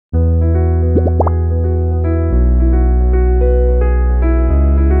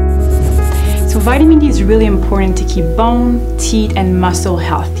Vitamin D is really important to keep bone, teeth, and muscle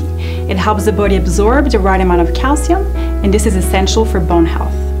healthy. It helps the body absorb the right amount of calcium, and this is essential for bone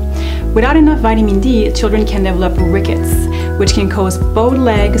health. Without enough vitamin D, children can develop rickets, which can cause bowed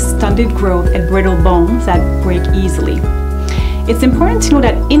legs, stunted growth, and brittle bones that break easily. It's important to know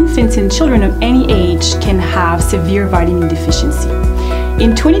that infants and children of any age can have severe vitamin deficiency.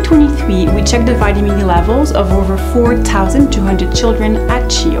 In 2023, we checked the vitamin D levels of over 4,200 children at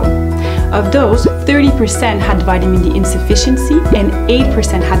CHEO. Of those, 30% had vitamin D insufficiency and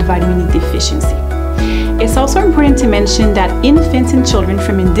 8% had vitamin D deficiency. It's also important to mention that infants and children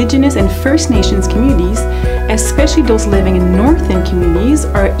from Indigenous and First Nations communities, especially those living in northern communities,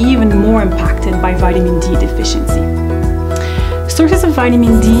 are even more impacted by vitamin D deficiency. Sources of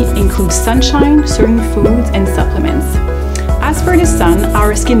vitamin D include sunshine, certain foods, and supplements. As for the sun,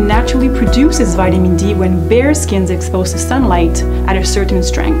 our skin naturally produces vitamin D when bare skin is exposed to sunlight at a certain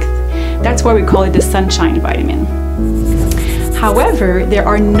strength. That's why we call it the sunshine vitamin. However, there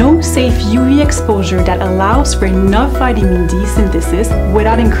are no safe UV exposure that allows for enough vitamin D synthesis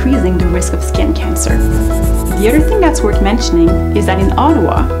without increasing the risk of skin cancer. The other thing that's worth mentioning is that in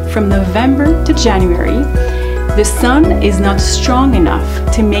Ottawa, from November to January, the sun is not strong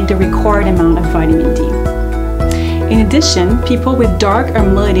enough to make the required amount of vitamin D. In addition, people with dark or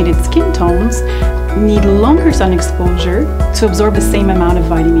melanated skin tones need longer sun exposure to absorb the same amount of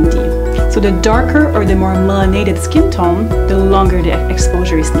vitamin D. So the darker or the more melanated skin tone, the longer the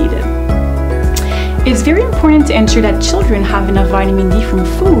exposure is needed. It's very important to ensure that children have enough vitamin D from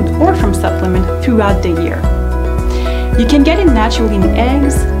food or from supplement throughout the year. You can get it naturally in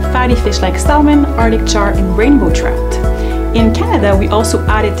eggs, fatty fish like salmon, Arctic char, and rainbow trout. In Canada, we also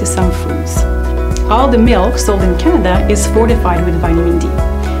add it to some foods. All the milk sold in Canada is fortified with vitamin D.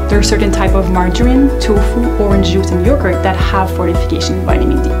 There are certain types of margarine, tofu, orange juice, and yogurt that have fortification with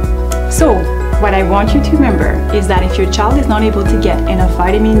vitamin D. So, what I want you to remember is that if your child is not able to get enough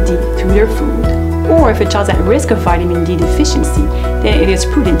vitamin D through their food, or if a child is at risk of vitamin D deficiency, then it is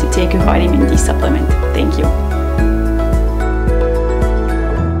prudent to take a vitamin D supplement. Thank you.